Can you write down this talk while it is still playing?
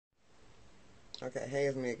Okay, hey,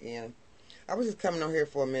 it's me again. I was just coming on here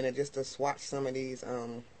for a minute just to swatch some of these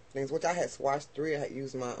things, which I had swatched three. I had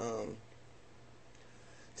used my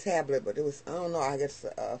tablet, but it was, I don't know, I guess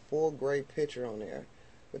a full gray picture on there.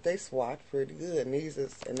 But they swatched pretty good.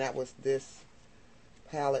 And that was this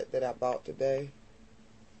palette that I bought today.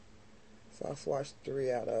 So I swatched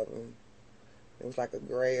three out of them. It was like a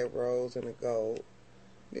gray, a rose, and a gold.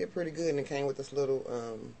 Did pretty good, and it came with this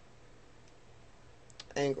little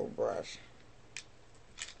angle brush.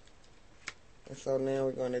 And so now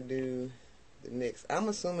we're going to do the NYX. I'm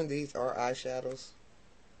assuming these are eyeshadows.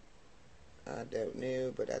 I don't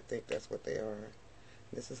know, but I think that's what they are.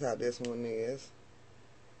 This is how this one is.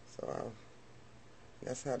 So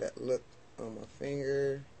that's how that looked on my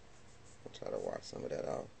finger. I'll try to wash some of that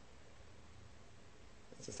off.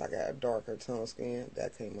 Since I got a darker tone skin,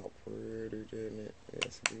 that came out pretty, didn't it?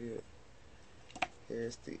 Yes, it did.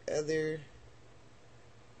 Here's the other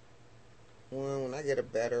one. When I get a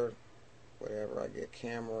better, whatever, I get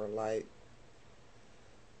camera or light,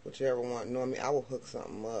 whichever one. Normally, I will hook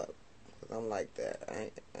something up, because I'm like that.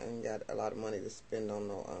 I ain't got a lot of money to spend on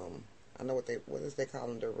no, I know what they call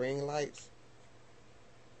them, the ring lights.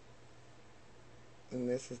 And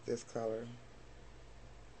this is this color.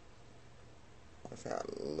 That's how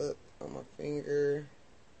it looked on my finger.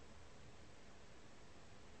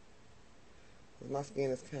 My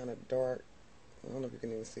skin is kind of dark. I don't know if you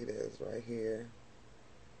can even see this right here.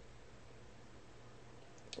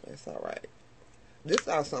 It's alright. This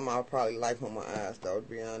is something I'll probably like on my eyes, though, to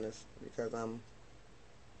be honest, because I'm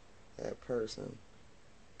that person.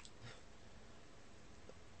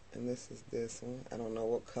 And this is this one. I don't know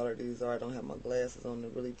what color these are. I don't have my glasses on to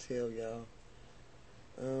really tell y'all.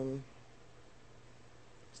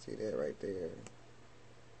 See that right there.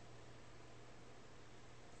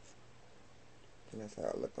 And that's how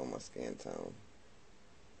it look on my skin tone.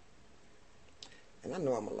 And I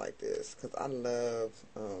know I'm gonna like this because I love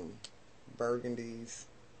burgundies,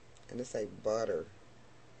 and they say butter.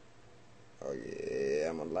 Oh yeah,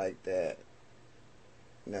 I'm gonna like that.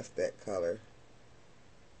 And that's that color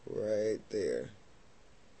right there.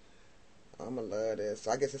 I'm gonna love this. So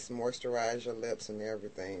I guess it's moisturize your lips and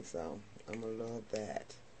everything, so I'm gonna love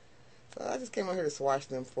that. So I just came on here to swatch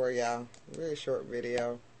them for y'all. Very short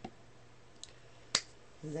video.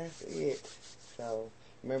 And that's it. So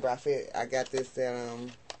remember I said I got this at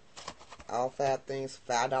all 5 things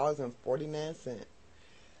 $5.49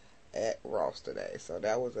 at Ross today. So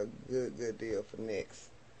that was a good deal for NYX.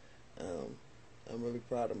 I'm really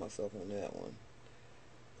proud of myself on that one.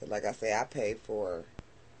 But like I say, I paid for,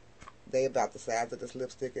 they about the size of this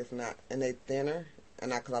lipstick, if not, and they thinner.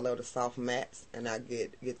 And cause I love the soft mattes, and I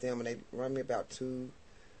get them, and they run me about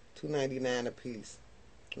 $2.99 a piece.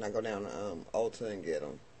 And I go down to Ulta and get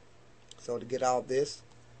them. So to get all this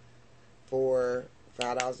for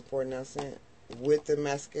 $5.49 with the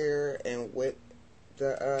mascara and with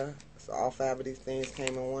the so all 5 of these things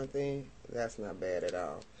came in one thing. That's not bad at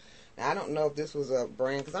all. Now I don't know if this was a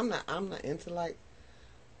brand, cause I'm not into, like,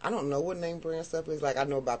 I don't know what name brand stuff is. Like, I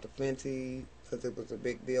know about the Fenty, cause it was a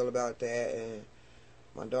big deal about that, and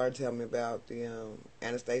my daughter told me about the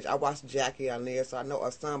Anastasia. I watched Jackie on there, so I know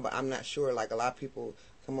of some, but I'm not sure. Like, a lot of people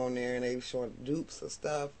come on there and they showing dupes of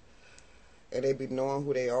stuff, and they be knowing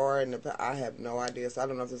who they are, and I have no idea. So I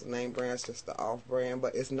don't know if it's a name brand, it's just the off brand,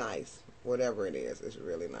 but it's nice. Whatever it is, it's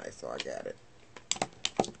really nice. So I got it.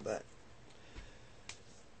 But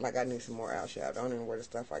like, I need some more eyeshadow. I don't even wear the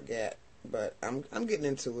stuff I got, but I'm getting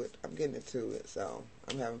into it. So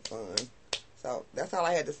I'm having fun. So that's all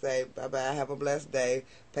I had to say. Bye-bye. Have a blessed day.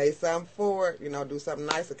 Pay something for it. You know, do something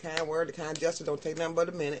nice, a kind word, a kind gesture. Don't take nothing but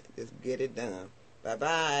a minute. Just get it done.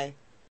 Bye-bye.